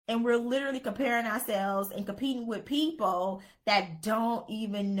And we're literally comparing ourselves and competing with people that don't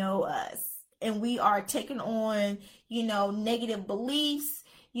even know us. And we are taking on, negative beliefs,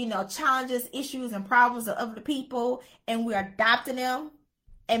 challenges, issues, and problems of other people. And we're adopting them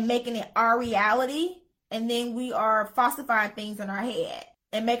and making it our reality. And then we are falsifying things in our head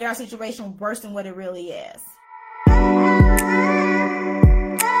and making our situation worse than what it really is.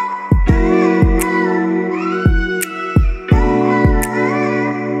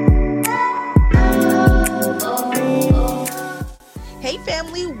 Hey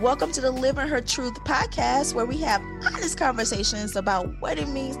family, welcome to the Living Her Truth podcast, where we have honest conversations about what it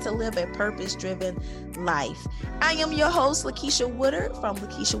means to live a purpose-driven life. I am your host, Lakeisha Woodard from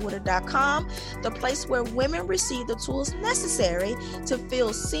LakeishaWoodard.com, the place where women receive the tools necessary to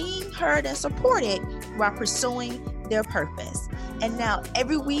feel seen, heard, and supported while pursuing their purpose. And now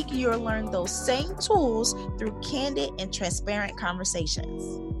every week you'll learn those same tools through candid and transparent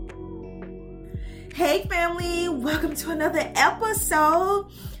conversations. Hey family, welcome to another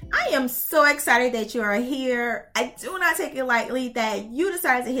episode. I am so excited that you are here. I do not take it lightly that you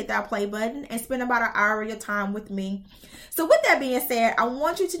decided to hit that play button and spend about an hour of your time with me. So with that being said, I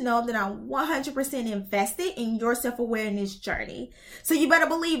want you to know that I'm 100% invested in your self-awareness journey. So you better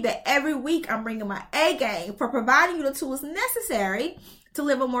believe that every week I'm bringing my A game for providing you the tools necessary to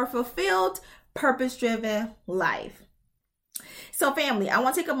live a more fulfilled, purpose-driven life. So family, I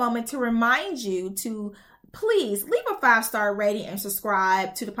want to take a moment to remind you to please leave a 5-star rating and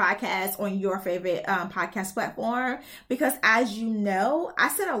subscribe to the podcast on your favorite podcast platform. Because as you know, I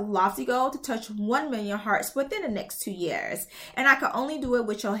set a lofty goal to touch 1 million hearts within the next 2 years. And I can only do it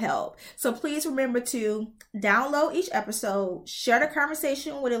with your help. So please remember to download each episode, share the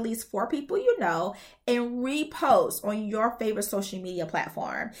conversation with at least 4 people you know, and repost on your favorite social media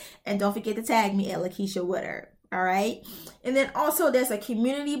platform. And don't forget to tag me at Lakeisha Woodard. All right. And then also there's a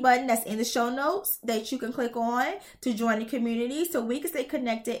community button that's in the show notes that you can click on to join the community so we can stay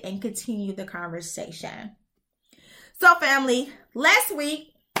connected and continue the conversation. So family, last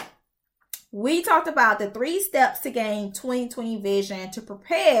week we talked about the 3 steps to gain 2020 vision to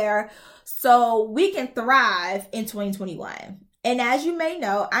prepare so we can thrive in 2021. And as you may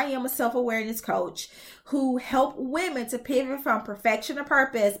know, I am a self-awareness coach who help women to pivot from perfection to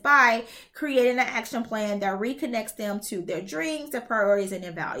purpose by creating an action plan that reconnects them to their dreams, their priorities, and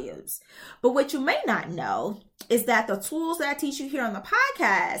their values. But what you may not know is that the tools that I teach you here on the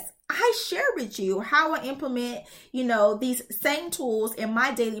podcast, I share with you how I implement, these same tools in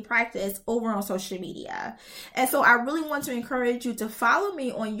my daily practice over on social media. And so I really want to encourage you to follow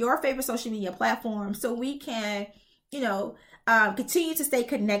me on your favorite social media platform so we can, continue to stay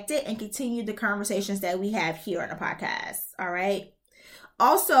connected and continue the conversations that we have here on the podcast. All right.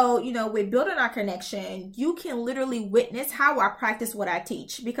 Also, with building our connection, you can literally witness how I practice what I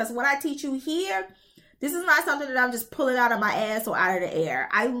teach, because what I teach you here, this is not something that I'm just pulling out of my ass or out of the air.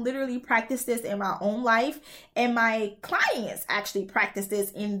 I literally practice this in my own life, and my clients actually practice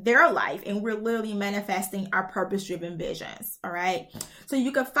this in their life, and we're literally manifesting our purpose-driven visions, all right? So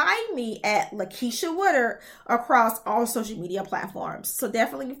you can find me at Lakeisha Woodard across all social media platforms. So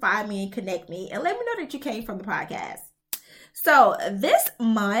definitely find me and connect me, and let me know that you came from the podcast. So this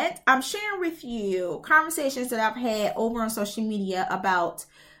month, I'm sharing with you conversations that I've had over on social media about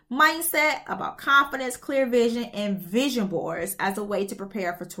mindset, about confidence, clear vision, and vision boards as a way to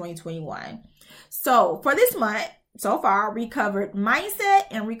prepare for 2021. So for this month, so far, we covered mindset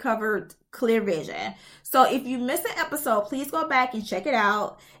and we covered clear vision. So if you missed an episode, please go back and check it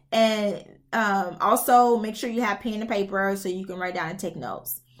out. And also make sure you have pen and paper so you can write down and take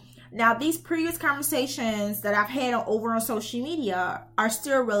notes. Now, these previous conversations that I've had over on social media are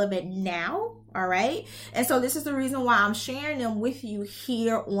still relevant now. All right. And so this is the reason why I'm sharing them with you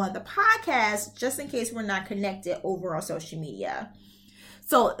here on the podcast, just in case we're not connected over on social media.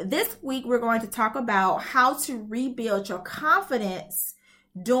 So this week, we're going to talk about how to rebuild your confidence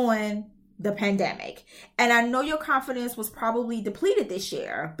during the pandemic. And I know your confidence was probably depleted this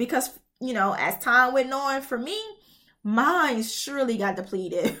year because, as time went on for me, mine surely got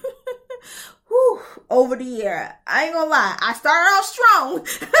depleted. Over the year. I ain't gonna lie. I started off strong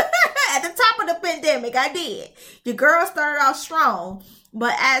at the top of the pandemic. I did. Your girl started off strong.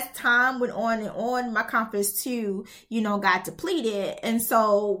 But as time went on and on, my confidence too, got depleted. And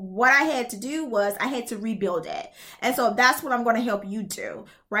so what I had to do was I had to rebuild it. And so that's what I'm going to help you do,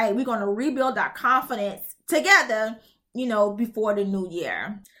 right? We're going to rebuild our confidence together, before the new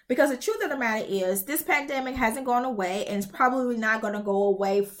year. Because the truth of the matter is this pandemic hasn't gone away, and it's probably not going to go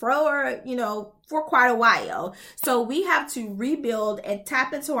away for for quite a while. So we have to rebuild and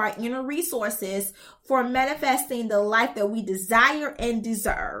tap into our inner resources for manifesting the life that we desire and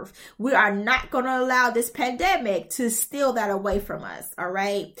deserve. We are not going to allow this pandemic to steal that away from us, all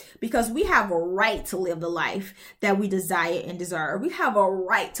right? Because we have a right to live the life that we desire and deserve. We have a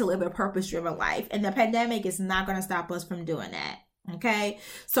right to live a purpose-driven life, and the pandemic is not going to stop us from doing that, okay?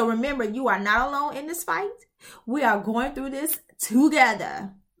 So remember, you are not alone in this fight. We are going through this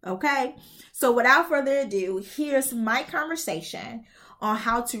together, okay? So without further ado, here's my conversation on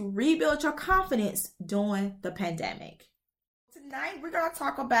how to rebuild your confidence during the pandemic. Tonight, we're going to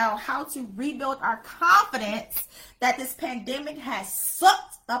talk about how to rebuild our confidence that this pandemic has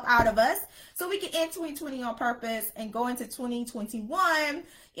sucked up out of us so we can end 2020 on purpose and go into 2021,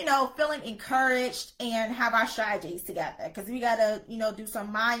 feeling encouraged and have our strategies together. Because we got to, do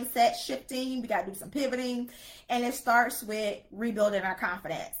some mindset shifting. We got to do some pivoting. And it starts with rebuilding our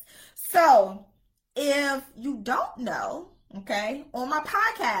confidence. So if you don't know, okay, on my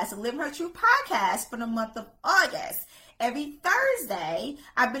podcast, Living Her Truth podcast for the month of August, every Thursday,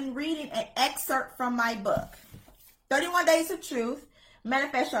 I've been reading an excerpt from my book, 31 Days of Truth,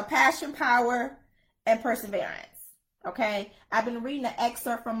 Manifest Your Passion, Power, and Perseverance. Okay, I've been reading an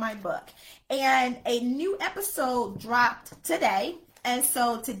excerpt from my book, and a new episode dropped today. And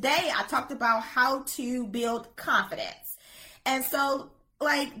so today I talked about how to build confidence. And so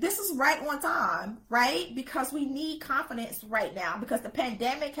this is right on time, right? Because we need confidence right now, because the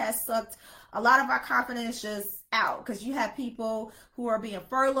pandemic has sucked a lot of our confidence just out. Because you have people who are being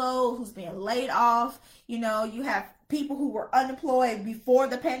furloughed, who's being laid off. You have people who were unemployed before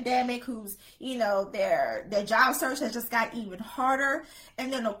the pandemic, who's, their job search has just got even harder.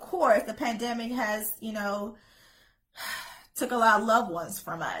 And then, of course, the pandemic has, took a lot of loved ones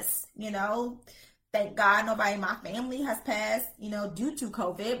from us, Thank God nobody in my family has passed, due to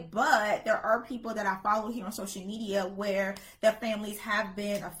COVID, but there are people that I follow here on social media where their families have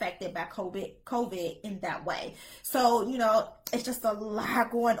been affected by COVID in that way. So, it's just a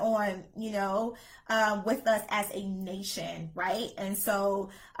lot going on, with us as a nation, right? And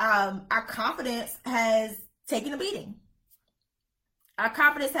so our confidence has taken a beating.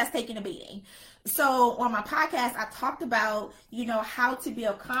 So on my podcast, I talked about, how to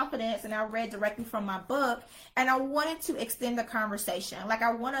build confidence, and I read directly from my book, and I wanted to extend the conversation.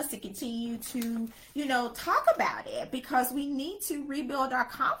 I want us to continue to, talk about it, because we need to rebuild our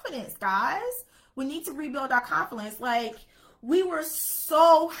confidence, guys. We need to rebuild our confidence. We were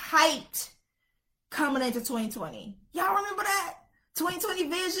so hyped coming into 2020. Y'all remember that? 2020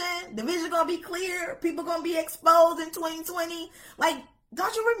 vision, the vision gonna be clear. People gonna be exposed in 2020.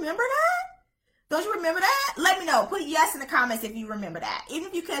 Don't you remember that? Don't you remember that? Let me know. Put yes in the comments if you remember that. Even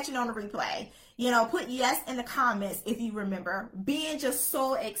if you catch it on the replay, put yes in the comments if you remember being just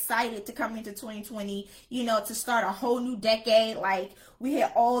so excited to come into 2020, to start a whole new decade. We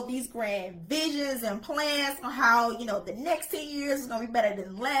had all these grand visions and plans on how, the next 10 years is going to be better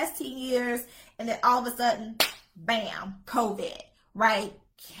than the last 10 years. And then all of a sudden, bam, COVID, right?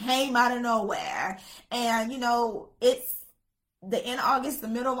 Came out of nowhere. And, it's the end of August, the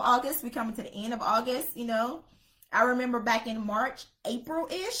middle of August, we coming to the end of August, I remember back in March,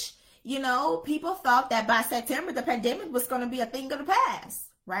 April-ish, people thought that by September, the pandemic was going to be a thing of the past,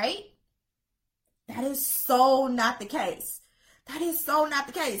 right? That is so not the case.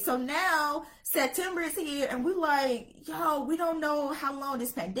 So now September is here, and we're we don't know how long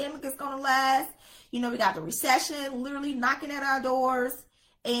this pandemic is going to last. We got the recession literally knocking at our doors,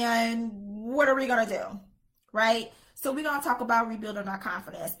 and what are we going to do, right? So we're going to talk about rebuilding our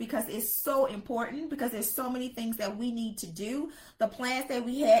confidence, because it's so important, because there's so many things that we need to do. The plans that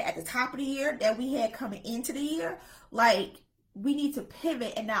we had at the top of the year, that we had coming into the year, we need to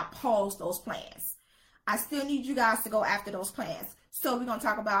pivot and not pause those plans. I still need you guys to go after those plans. So we're going to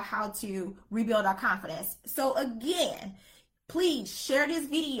talk about how to rebuild our confidence. So again, please share this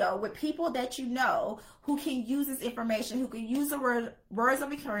video with people that you know who can use this information, who can use the words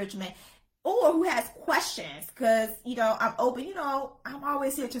of encouragement, or who has questions, because, I'm open, I'm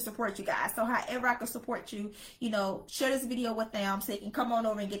always here to support you guys. So however I can support you, share this video with them so they can come on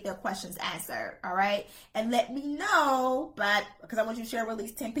over and get their questions answered, all right? And let me know, because I want you to share with at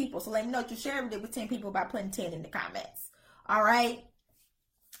least 10 people. So let me know if you share it with 10 people by putting 10 in the comments, all right?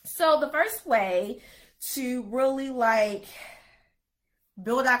 So the first way to really,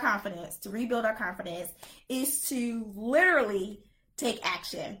 build our confidence, to rebuild our confidence, is to literally take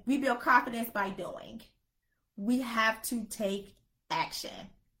action. We build confidence by doing. We have to take action.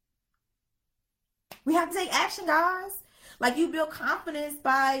 We have to take action, guys. Like, you build confidence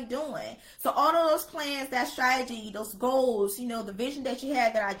by doing. So all of those plans, that strategy, those goals, the vision that you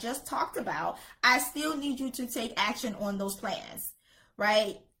had that I just talked about, I still need you to take action on those plans,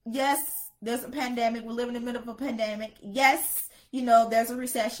 right? Yes, there's a pandemic. We're living in the middle of a pandemic. Yes, there's a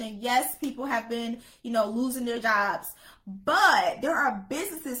recession. Yes, people have been, losing their jobs. But there are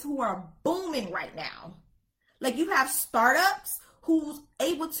businesses who are booming right now. Like, you have startups who's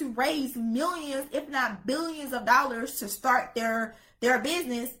able to raise millions, if not billions of dollars to start their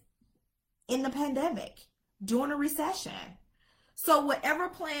business in the pandemic, during a recession. So whatever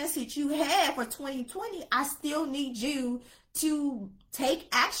plans that you have for 2020, I still need you to take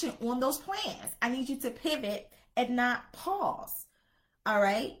action on those plans. I need you to pivot and not pause. All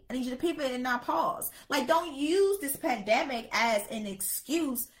right? I need you to pivot and not pause. Like, don't use this pandemic as an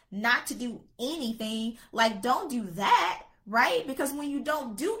excuse not to do anything. Like, don't do that, right? Because when you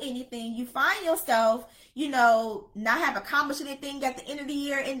don't do anything, you find yourself, not have accomplished anything at the end of the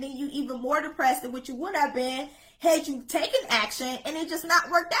year, and then you even more depressed than what you would have been had you taken action and it just not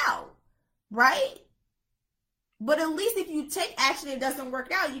worked out, right? But at least if you take action and it doesn't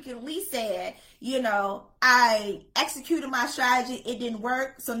work out, you can at least say, I executed my strategy, it didn't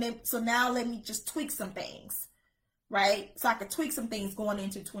work, so now let me just tweak some things, right? So I could tweak some things going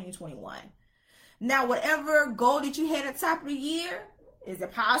into 2021. Now, whatever goal that you had at the top of the year, is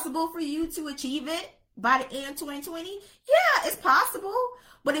it possible for you to achieve it by the end of 2020? Yeah, it's possible.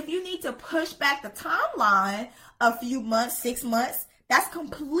 But if you need to push back the timeline a few months, 6 months, that's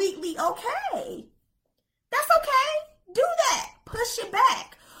completely okay. That's okay. Do that. Push it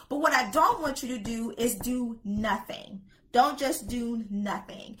back. But what I don't want you to do is do nothing. Don't just do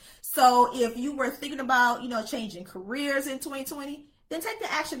nothing. So if you were thinking about, changing careers in 2020, then take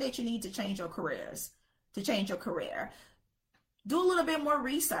the action that you need to change your careers, to change your career. Do a little bit more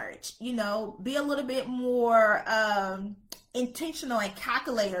research, be a little bit more intentional and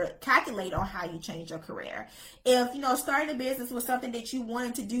calculate on how you change your career. If, starting a business was something that you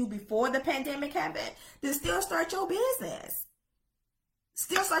wanted to do before the pandemic happened, then still start your business.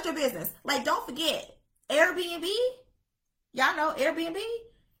 Still start your business. Like, don't forget, Airbnb, y'all know Airbnb?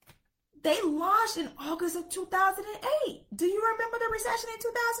 They launched in August of 2008. Do you remember the recession in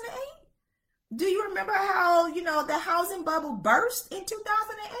 2008? Do you remember how, the housing bubble burst in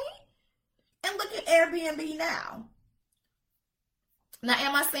 2008? And look at Airbnb now. Now,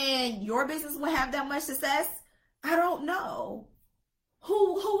 am I saying your business will have that much success? I don't know.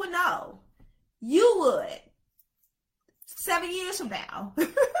 Who would know? You would. 7 years from now,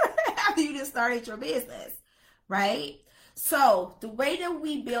 after you just started your business, right? So the way that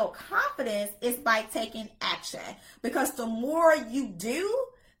we build confidence is by taking action, because the more you do,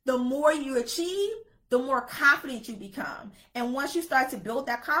 the more you achieve, the more confident you become. And once you start to build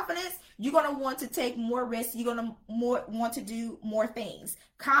that confidence, you're going to want to take more risks. You're going to want to do more things.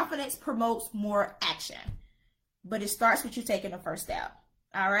 Confidence promotes more action, but it starts with you taking the first step.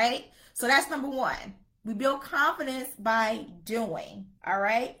 All right. So that's number one. We build confidence by doing. All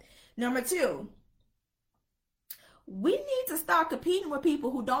right. Number two, we need to start competing with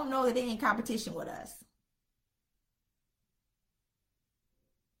people who don't know that they're in competition with us.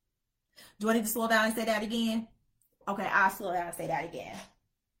 Do I need to slow down and say that again? Okay, I'll slow down and say that again.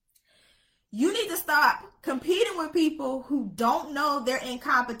 You need to stop competing with people who don't know they're in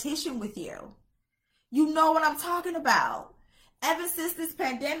competition with you. You know what I'm talking about. Ever since this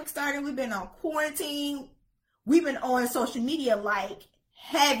pandemic started, we've been on quarantine. We've been on social media like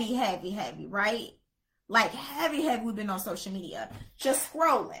heavy, right? Like heavy, we've been on social media. Just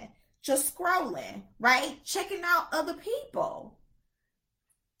scrolling, right? Checking out other people.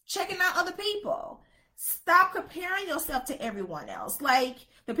 Stop comparing yourself to everyone else. Like,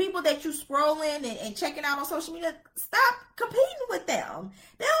 the people that you scrolling and checking out on social media, stop competing with them.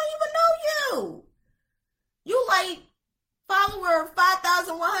 They don't even know you. You like follower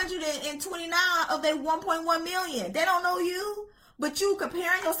 5,129 of their 1.1 million. They don't know you, but you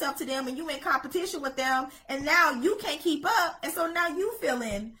comparing yourself to them and you in competition with them, and now you can't keep up, and so now you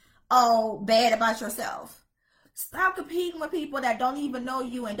feeling bad about yourself. Stop competing with people that don't even know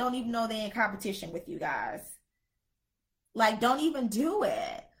you and don't even know they're in competition with you, guys. Like, don't even do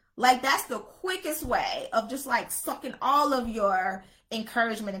it. Like, that's the quickest way of just like sucking all of your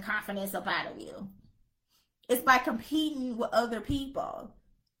encouragement and confidence up out of you. It's by competing with other people.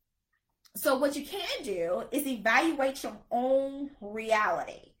 So what you can do is evaluate your own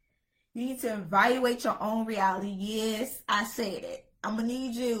reality. You need to evaluate your own reality. Yes, I said it. I'm going to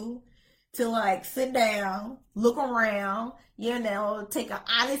need you to like sit down, look around, take an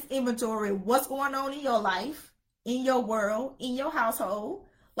honest inventory of what's going on in your life, in your world, in your household.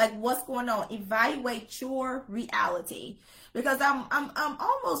 Like, what's going on? Evaluate your reality. Because I'm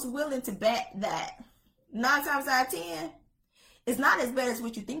almost willing to bet that 9 times out of 10, it's not as bad as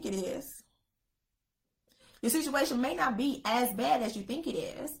what you think it is. Your situation may not be as bad as you think it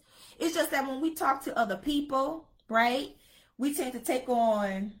is. It's just that when we talk to other people, right, we tend to take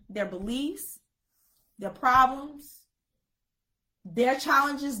on their beliefs, their problems, their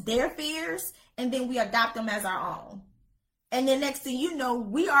challenges, their fears, and then we adopt them as our own. And then next thing you know,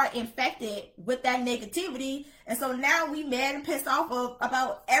 we are infected with that negativity. And so now we mad and pissed off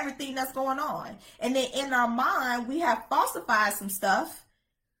about everything that's going on. And then in our mind, we have falsified some stuff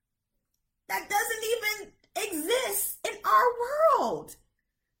that doesn't even exist in our world.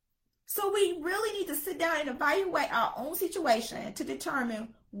 So we really need to sit down and evaluate our own situation to determine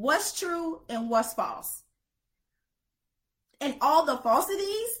what's true and what's false. And all the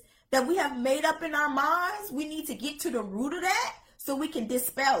falsities that we have made up in our minds, we need to get to the root of that so we can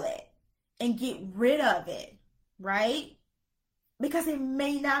dispel it and get rid of it, right? Because it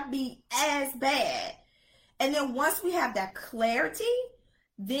may not be as bad. And then once we have that clarity,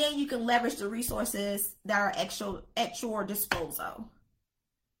 then you can leverage the resources that are at your disposal.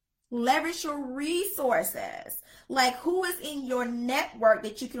 Leverage your resources. Like, who is in your network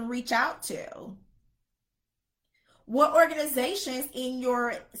that you can reach out to? What organizations in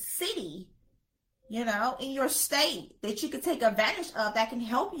your city, in your state that you can take advantage of that can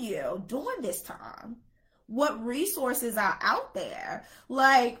help you during this time? What resources are out there?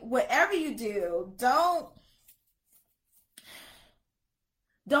 Like, whatever you do, don't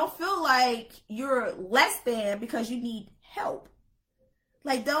feel like you're less than because you need help.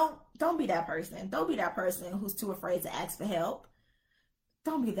 Like, don't be that person. Don't be that person who's too afraid to ask for help.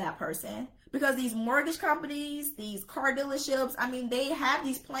 Don't be that person. Because these mortgage companies, these car dealerships, they have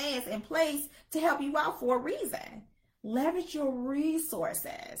these plans in place to help you out for a reason. Leverage your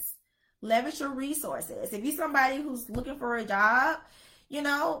resources. Leverage your resources. If you're somebody who's looking for a job,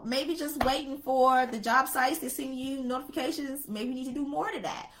 maybe just waiting for the job sites to send you notifications, maybe you need to do more to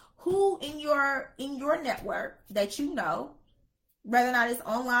that. Who in your network that whether or not it's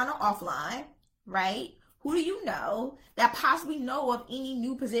online or offline, right? Who do you know that possibly know of any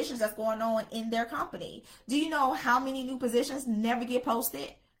new positions that's going on in their company? Do you know how many new positions never get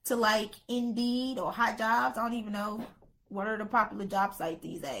posted to like Indeed or Hot Jobs? I don't even know what are the popular job sites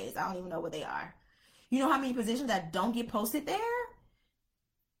these days. I don't even know what they are. You know how many positions that don't get posted there?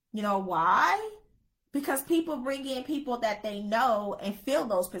 You know why? Because people bring in people that they know and fill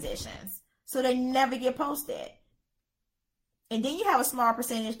those positions. So they never get posted. And then you have a small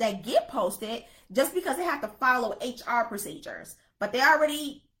percentage that get posted just because they have to follow HR procedures. But they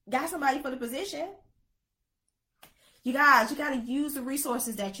already got somebody for the position. You guys, you got to use the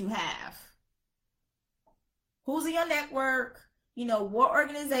resources that you have. Who's in your network? What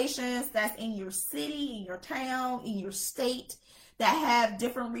organizations that's in your city, in your town, in your state that have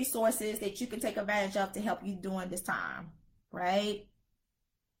different resources that you can take advantage of to help you during this time, right?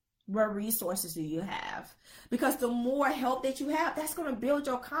 What resources do you have? Because the more help that you have, that's going to build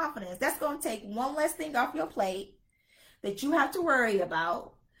your confidence. That's going to take one less thing off your plate that you have to worry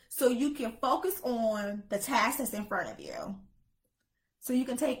about so you can focus on the task that's in front of you. So you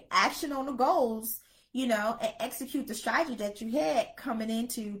can take action on the goals, and execute the strategy that you had coming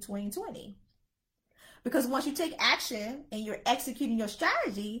into 2020. Because once you take action and you're executing your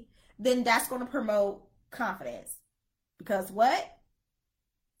strategy, then that's going to promote confidence. Because what?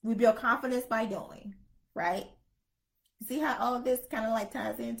 We build confidence by doing, right? See how all of this kind of like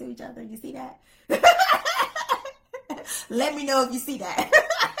ties into each other? You see that? Let me know if you see that.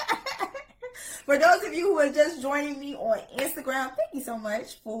 For those of you who are just joining me on Instagram, thank you so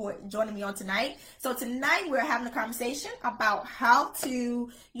much for joining me on tonight. So tonight we're having a conversation about how to,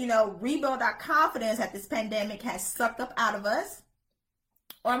 rebuild our confidence that this pandemic has sucked up out of us.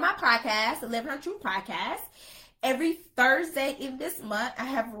 On my podcast, the Living Her Truth podcast. Every Thursday in this month, I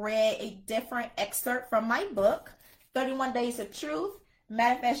have read a different excerpt from my book, 31 Days of Truth,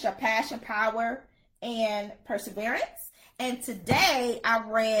 Manifest Your Passion, Power, and Perseverance. And today I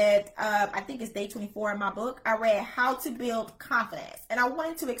read, I think it's day 24 in my book, I read How to Build Confidence. And I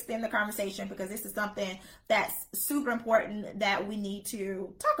wanted to extend the conversation because this is something that's super important that we need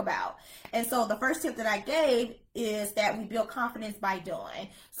to talk about. And so the first tip that I gave is that we build confidence by doing.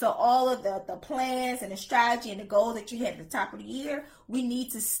 So all of the plans and the strategy and the goals that you had at the top of the year, we need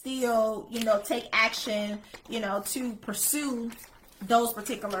to still, take action, to pursue those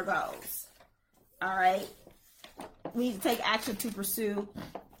particular goals. All right. We need to take action to pursue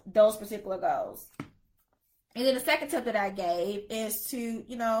those particular goals. And then the second tip that I gave is to,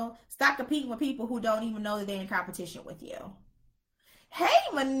 stop competing with people who don't even know that they're in competition with you. Hey,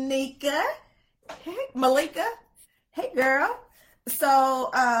 Monica. Hey, Malika. Hey, girl. So,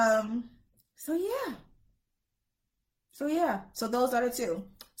 so yeah. So those are the two.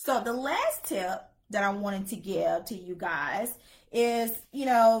 So the last tip that I wanted to give to you guys is,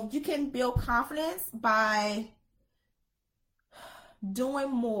 you can build confidence by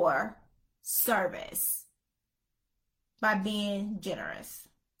doing more service, by being generous.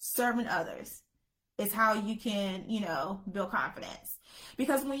 Serving others is how you can, build confidence.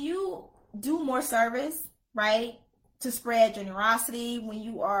 Because when you do more service, right, to spread generosity, when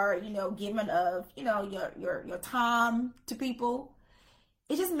you are, giving of, your time to people,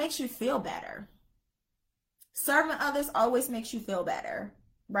 it just makes you feel better. Serving others always makes you feel better,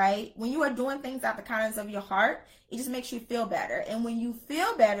 right? When you are doing things out the kindness of your heart, it just makes you feel better. And when you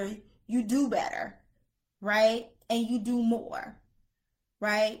feel better, you do better, right? And you do more,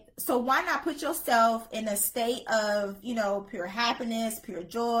 right? So why not put yourself in a state of, pure happiness, pure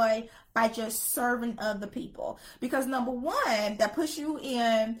joy by just serving other people? Because number one, that puts you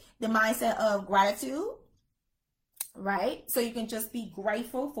in the mindset of gratitude, right? So you can just be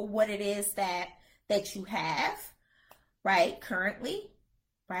grateful for what it is that you have, right, currently,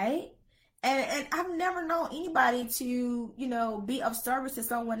 right? And I've never known anybody to, be of service to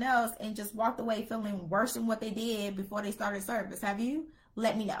someone else and just walked away feeling worse than what they did before they started service. Have you?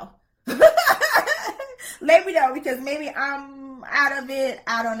 Let me know. Let me know, because maybe I'm out of it.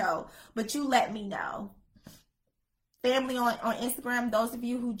 I don't know. But you let me know. Family on Instagram, those of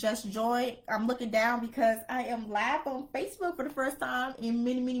you who just joined, I'm looking down because I am live on Facebook for the first time in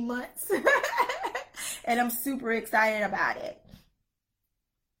many, many months. And I'm super excited about it.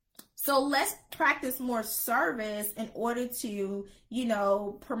 So let's practice more service in order to,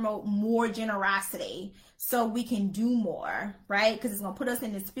 promote more generosity so we can do more, right? Because it's going to put us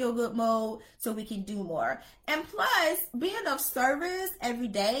in this feel-good mode so we can do more. And plus, being of service every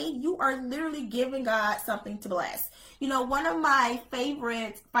day, you are literally giving God something to bless. One of my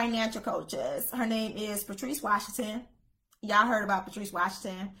favorite financial coaches, her name is Patrice Washington. Y'all heard about Patrice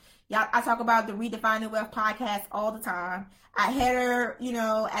Washington. I talk about the Redefining Wealth podcast all the time. I had her,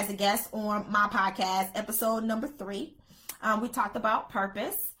 as a guest on my podcast, episode number 3. We talked about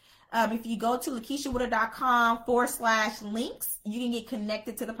purpose. If you go to LakeishaWoodard.com/links, you can get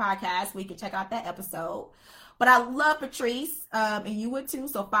connected to the podcast where you can check out that episode. But I love Patrice, and you would too,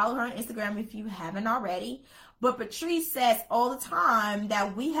 so follow her on Instagram if you haven't already. But Patrice says all the time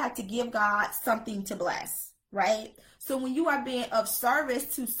that we have to give God something to bless, right? So when you are being of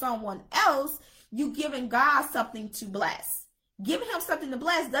service to someone else, you giving God something to bless. Giving him something to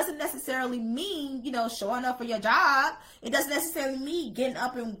bless doesn't necessarily mean, showing up for your job. It doesn't necessarily mean getting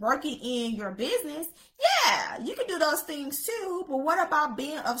up and working in your business. Yeah, you can do those things too, but what about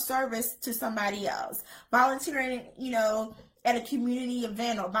being of service to somebody else? Volunteering, at a community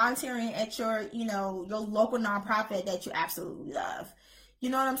event, or volunteering at your, your local nonprofit that you absolutely love. You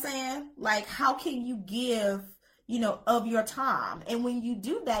know what I'm saying? Like, how can you give, of your time? And when you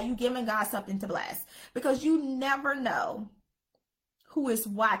do that, you're giving God something to bless, because you never know who is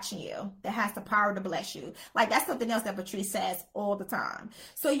watching you that has the power to bless you. Like, that's something else that Patrice says all the time.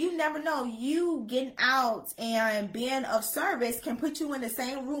 So you never know. You getting out and being of service can put you in the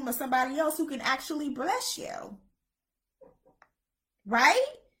same room as somebody else who can actually bless you. Right?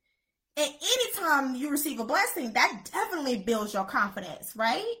 And anytime you receive a blessing, that definitely builds your confidence,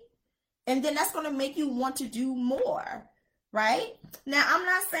 right? And then that's going to make you want to do more, right? Now, I'm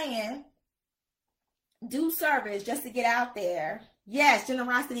not saying do service just to get out there. Yes,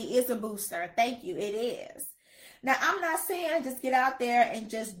 generosity is a booster. Thank you. It is. Now, I'm not saying just get out there and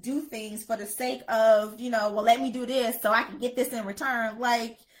just do things for the sake of, well, let me do this so I can get this in return.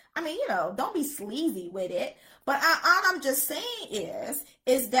 Like, I mean, don't be sleazy with it. But all I'm just saying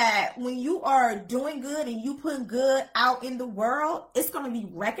is that when you are doing good and you put good out in the world, it's going to be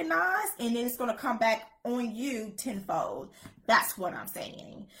recognized, and then it's going to come back on you tenfold. That's what I'm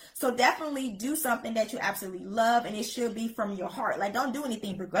saying. So definitely do something that you absolutely love, and it should be from your heart. Like, don't do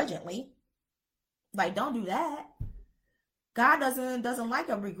anything begrudgingly. Like, don't do that. God doesn't like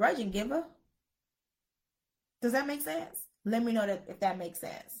a begrudging giver. Does that make sense? Let me know if that makes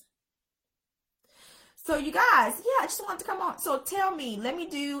sense. So you guys, I just wanted to come on. So tell me, let me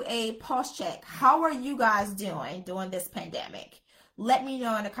do a pulse check. How are you guys doing during this pandemic? Let me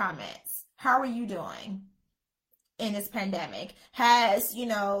know in the comments. How are you doing in this pandemic? Has,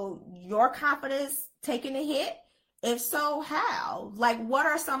 your confidence taken a hit? If so, how? Like, what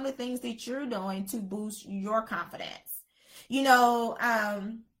are some of the things that you're doing to boost your confidence?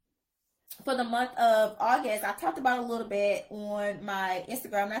 for the month of August, I talked about a little bit on my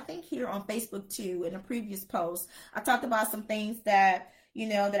Instagram, and I think here on Facebook too, in a previous post. I talked about some things that,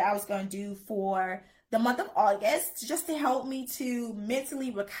 that I was going to do for the month of August, just to help me to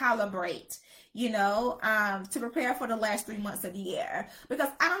mentally recalibrate, to prepare for the last 3 months of the year. Because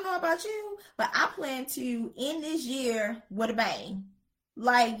I don't know about you, but I plan to end this year with a bang.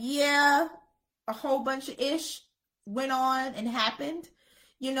 Like, yeah, a whole bunch of ish went on and happened,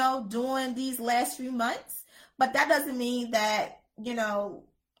 during these last few months. But that doesn't mean that,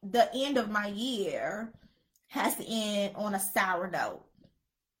 the end of my year has to end on a sour note.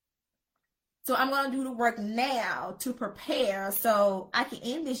 So I'm going to do the work now to prepare so I can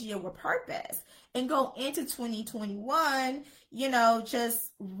end this year with purpose and go into 2021,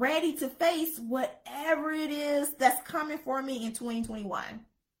 just ready to face whatever it is that's coming for me in 2021.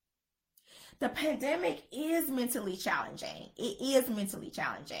 The pandemic is mentally challenging. It is mentally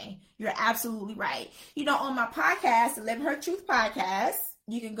challenging. You're absolutely right. On my podcast, the Living Her Truth podcast,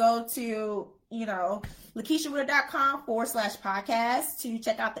 you can go to, LakeishaWoodard.com/podcast to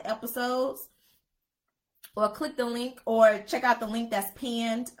check out the episodes, or click the link, or check out the link that's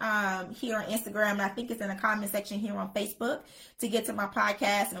pinned here on Instagram. And I think it's in the comment section here on Facebook to get to my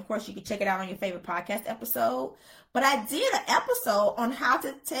podcast. And of course, you can check it out on your favorite podcast episode. But I did an episode on how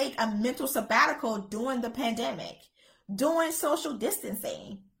to take a mental sabbatical during the pandemic, during social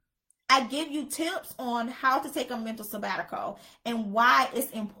distancing. I give you tips on how to take a mental sabbatical and why it's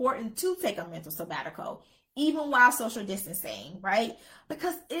important to take a mental sabbatical, even while social distancing, right?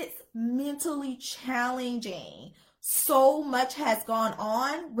 Because it's mentally challenging. So much has gone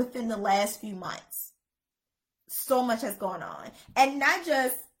on within the last few months. So much has gone on. And not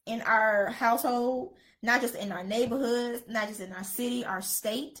just in our household, not just in our neighborhoods, not just in our city, our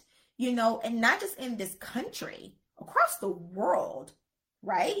state, and not just in this country, across the world,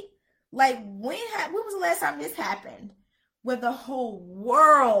 right? Like, when was the last time this happened? Where the whole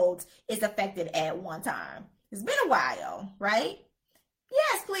world is affected at one time. It's been a while, right?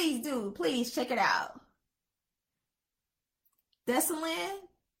 Yes, please do. Please check it out. Desalyn,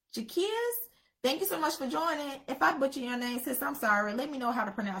 Jakias, thank you so much for joining. If I butcher your name, sis, I'm sorry. Let me know how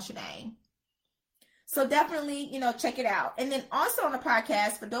to pronounce your name. So definitely, check it out. And then also on the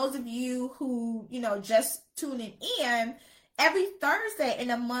podcast, for those of you who, just tuning in, every Thursday in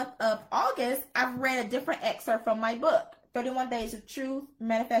the month of August, I've read a different excerpt from my book, 31 Days of Truth,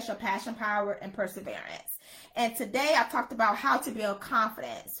 Manifest Your Passion, Power, and Perseverance. And today I talked about how to build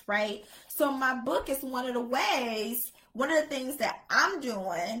confidence, right? So my book is one of the things that I'm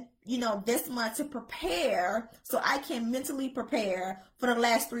doing, this month to prepare so I can mentally prepare for the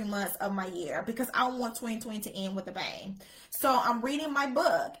last 3 months of my year, because I want 2020 to end with a bang. So I'm reading my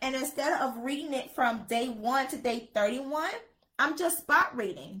book, and instead of reading it from day 1 to day 31, I'm just spot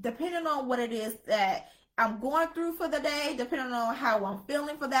reading, depending on what it is that I'm going through for the day, depending on how I'm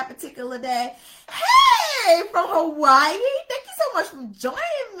feeling for that particular day. Hey, from Hawaii, thank you so much for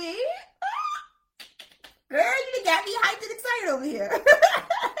joining me. Girl, you got me hyped and excited over here.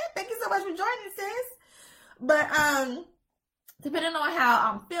 Thank you so much for joining, sis. But depending on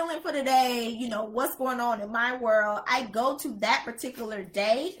how I'm feeling for the day, what's going on in my world, I go to that particular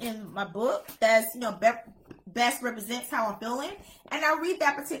day in my book that's, best represents how I'm feeling, and I read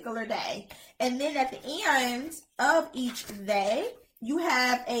that particular day. And then at the end of each day, you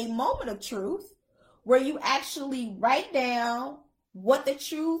have a moment of truth where you actually write down what the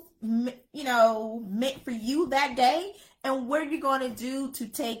truth, meant for you that day and what you're going to do to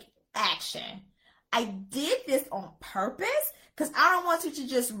take action. I did this on purpose because I don't want you to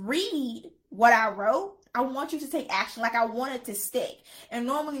just read what I wrote. I want you to take action. Like, I want it to stick. And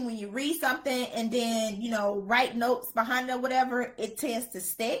normally when you read something and then, write notes behind it or whatever, it tends to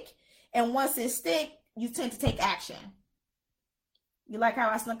stick. And once it sticks, you tend to take action. You like how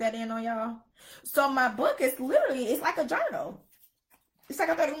I snuck that in on y'all? So my book is literally, it's like a journal. It's like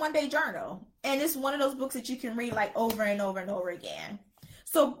a 31-day journal. And it's one of those books that you can read like over and over and over again.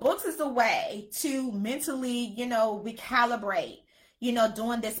 So books is a way to mentally, recalibrate,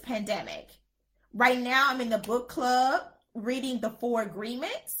 during this pandemic. Right now, I'm in the book club reading The 4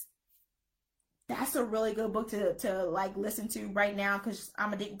 Agreements. That's a really good book to like listen to right now because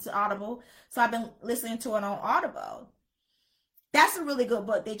I'm addicted to Audible. So I've been listening to it on Audible. That's a really good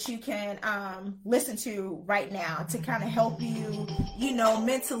book that you can listen to right now to kind of help you,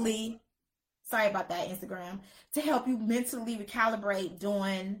 mentally. Sorry about that, Instagram. To help you mentally recalibrate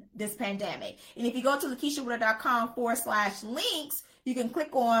during this pandemic. And if you go to LakeishaWoodard.com/links, you can click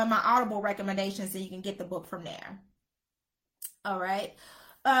on my Audible recommendations and you can get the book from there. All right.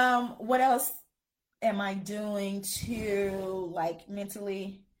 What else am I doing to like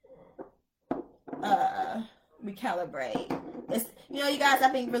mentally recalibrate. It's, you guys,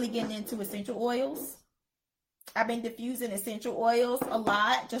 I've been really getting into essential oils. I've been diffusing essential oils a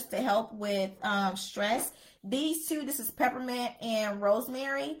lot just to help with stress. These two, this is peppermint and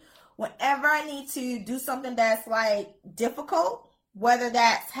rosemary. Whenever I need to do something that's like difficult, whether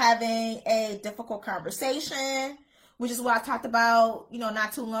that's having a difficult conversation, which is what I talked about,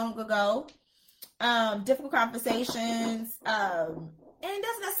 not too long ago. Difficult conversations, and it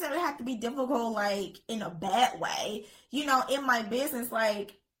doesn't necessarily have to be difficult like in a bad way. In my business,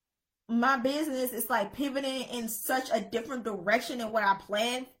 like my business is like pivoting in such a different direction than what I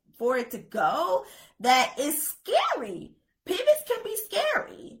planned for it to go that it's scary. Pivots can be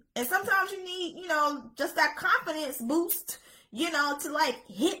scary, and sometimes you need, just that confidence boost, to like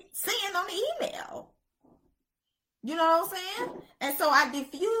hit send on the email. You know what I'm saying? And so I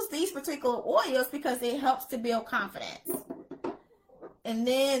diffuse these particular oils because it helps to build confidence. And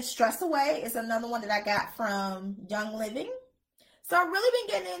then Stress Away is another one that I got from Young Living. So I've really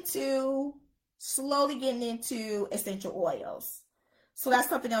been slowly getting into essential oils. So that's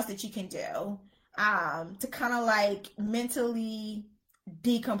something else that you can do to kind of like mentally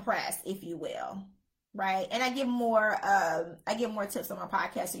decompress, if you will. Right? And I give more tips on my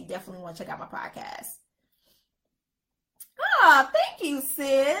podcast, so you definitely want to check out my podcast. Oh, thank you,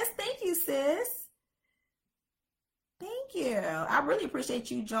 sis. Thank you, sis. Thank you. I really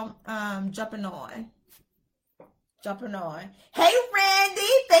appreciate you jumping on. Hey,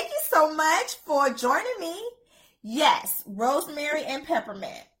 Randy, thank you so much for joining me. Yes, rosemary and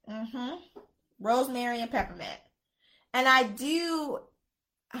peppermint. Rosemary and peppermint. And I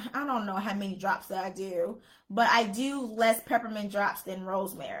don't know how many drops that I do, but I do less peppermint drops than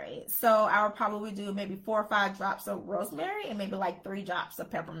rosemary. So I would probably do maybe 4 or 5 drops of rosemary and maybe like 3 drops of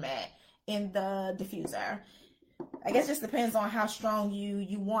peppermint in the diffuser. I guess it just depends on how strong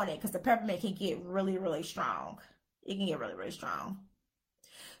you want it, because the peppermint can get really, really strong. It can get really, really strong.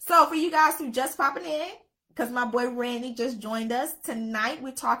 So for you guys who just popping in, because my boy Randy just joined us, tonight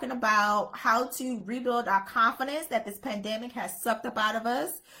we're talking about how to rebuild our confidence that this pandemic has sucked up out of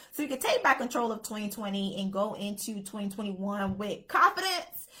us, so you can take back control of 2020 and go into 2021 with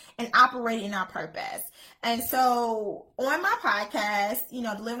confidence and operate in our purpose. And so on my podcast,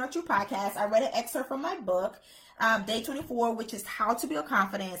 the Living Our Truth podcast, I read an excerpt from my book, Day 24, which is How to Build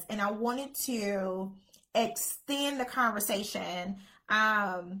Confidence. And I wanted to extend the conversation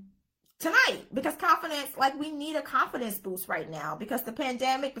tonight, because confidence, like we need a confidence boost right now, because between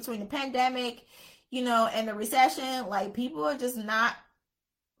the pandemic, and the recession, like people are just not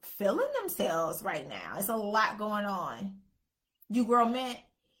feeling themselves right now. It's a lot going on. You grow mint?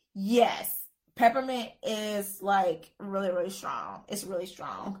 Yes. Peppermint is like really, really strong. It's really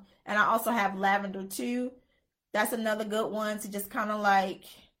strong. And I also have lavender too. That's another good one to just kind of like,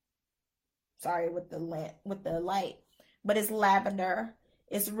 sorry with the light, but it's lavender.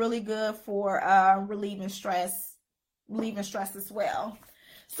 It's really good for relieving stress as well.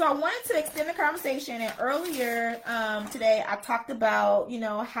 So I wanted to extend the conversation. And earlier today, I talked about,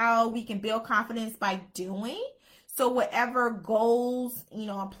 how we can build confidence by doing. So whatever goals,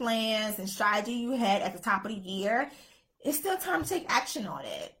 plans and strategy you had at the top of the year, it's still time to take action on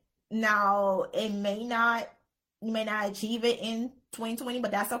it. Now, you may not achieve it in 2020,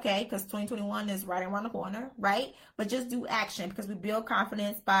 but that's okay, because 2021 is right around the corner, right? But just do action, because we build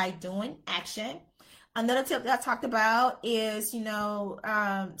confidence by doing action. Another tip that I talked about is,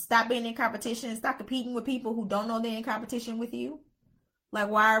 stop being in competition. Stop competing with people who don't know they're in competition with you. Like,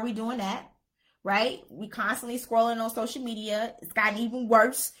 why are we doing that? Right? We constantly scrolling on social media. It's gotten even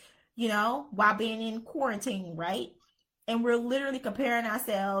worse, while being in quarantine, right? And we're literally comparing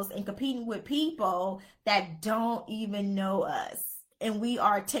ourselves and competing with people that don't even know us. And we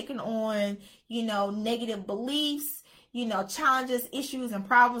are taking on, negative beliefs, challenges, issues, and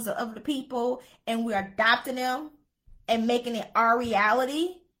problems of other people. And we're adopting them and making it our reality.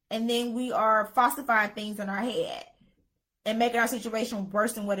 And then we are falsifying things in our head and making our situation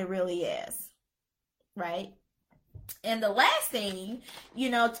worse than what it really is. Right? And the last thing,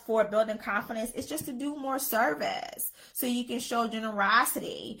 for building confidence is just to do more service, so you can show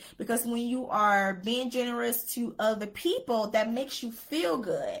generosity, because when you are being generous to other people, that makes you feel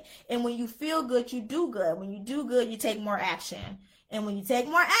good. And when you feel good, you do good. When you do good, you take more action. And when you take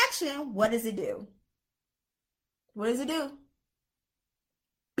more action, what does it do? What does it do?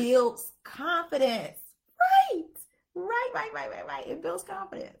 Builds confidence. Right. It builds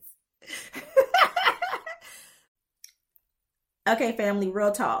confidence. Okay, family,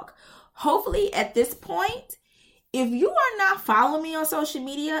 real talk. Hopefully at this point, if you are not following me on social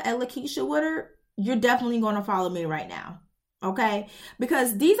media at Lakeisha Woodard, you're definitely going to follow me right now. Okay,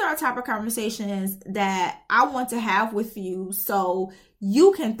 because these are the type of conversations that I want to have with you so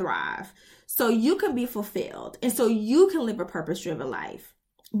you can thrive, so you can be fulfilled, and so you can live a purpose-driven life.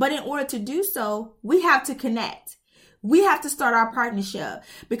 But in order to do so, we have to connect. We have to start our partnership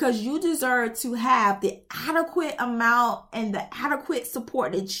because you deserve to have the adequate amount and the adequate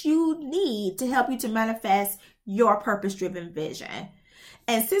support that you need to help you to manifest your purpose-driven vision.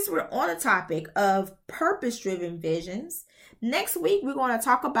 And since we're on the topic of purpose-driven visions, next week we're going to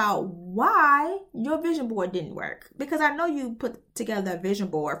talk about why your vision board didn't work. Because I know you put together a vision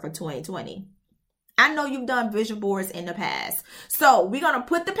board for 2020. I know you've done vision boards in the past. So we're going to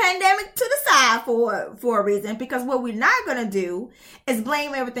put the pandemic to the side for a reason, because what we're not going to do is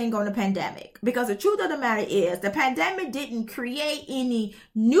blame everything on the pandemic. Because the truth of the matter is the pandemic didn't create any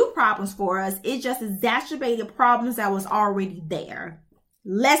new problems for us. It just exacerbated problems that was already there.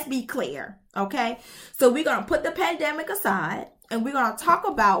 Let's be clear. Okay. So we're going to put the pandemic aside and we're going to talk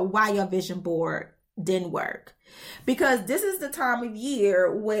about why your vision board didn't work. Because this is the time of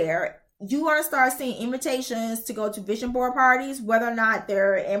year where you want to start seeing invitations to go to vision board parties, whether or not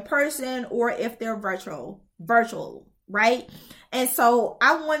they're in person or if they're virtual, right? And so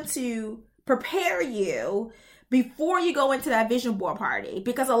I want to prepare you before you go into that vision board party,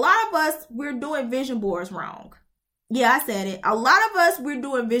 because a lot of us, we're doing vision boards wrong. Yeah, I said it. A lot of us, we're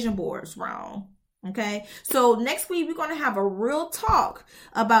doing vision boards wrong. Okay. So next week, we're going to have a real talk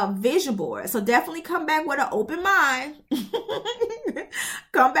about vision boards. So definitely come back with an open mind.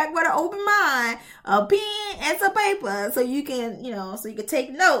 Come back with an open mind, a pen and some paper so you can, so you can take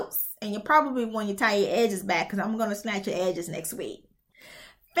notes, and you probably want to tie your edges back because I'm going to snatch your edges next week.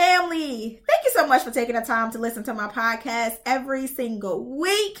 Family, thank you so much for taking the time to listen to my podcast every single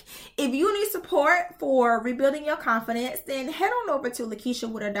week. If you need support for rebuilding your confidence, then head on over to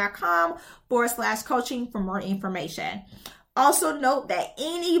LakeishaWoodard.com/coaching for more information. Also note that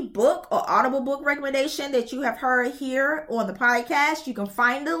any book or audible book recommendation that you have heard here on the podcast, you can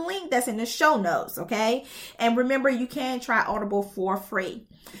find the link that's in the show notes, okay? And remember, you can try Audible for free.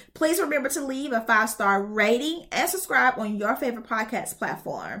 Please remember to leave a 5-star rating and subscribe on your favorite podcast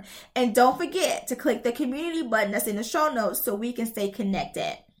platform. And don't forget to click the community button that's in the show notes so we can stay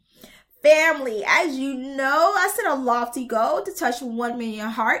connected. Family, as you know, I set a lofty goal to touch 1 million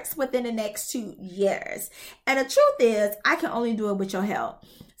hearts within the next 2 years. And the truth is, I can only do it with your help.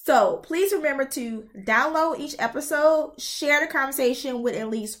 So please remember to download each episode, share the conversation with at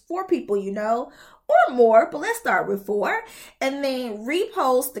least 4 people you know, or more, but let's start with 4, and then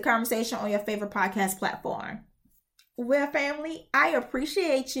repost the conversation on your favorite podcast platform. Well, family, I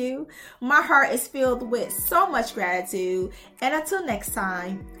appreciate you. My heart is filled with so much gratitude. And until next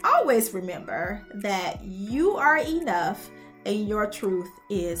time, always remember that you are enough and your truth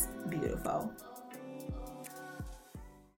is beautiful.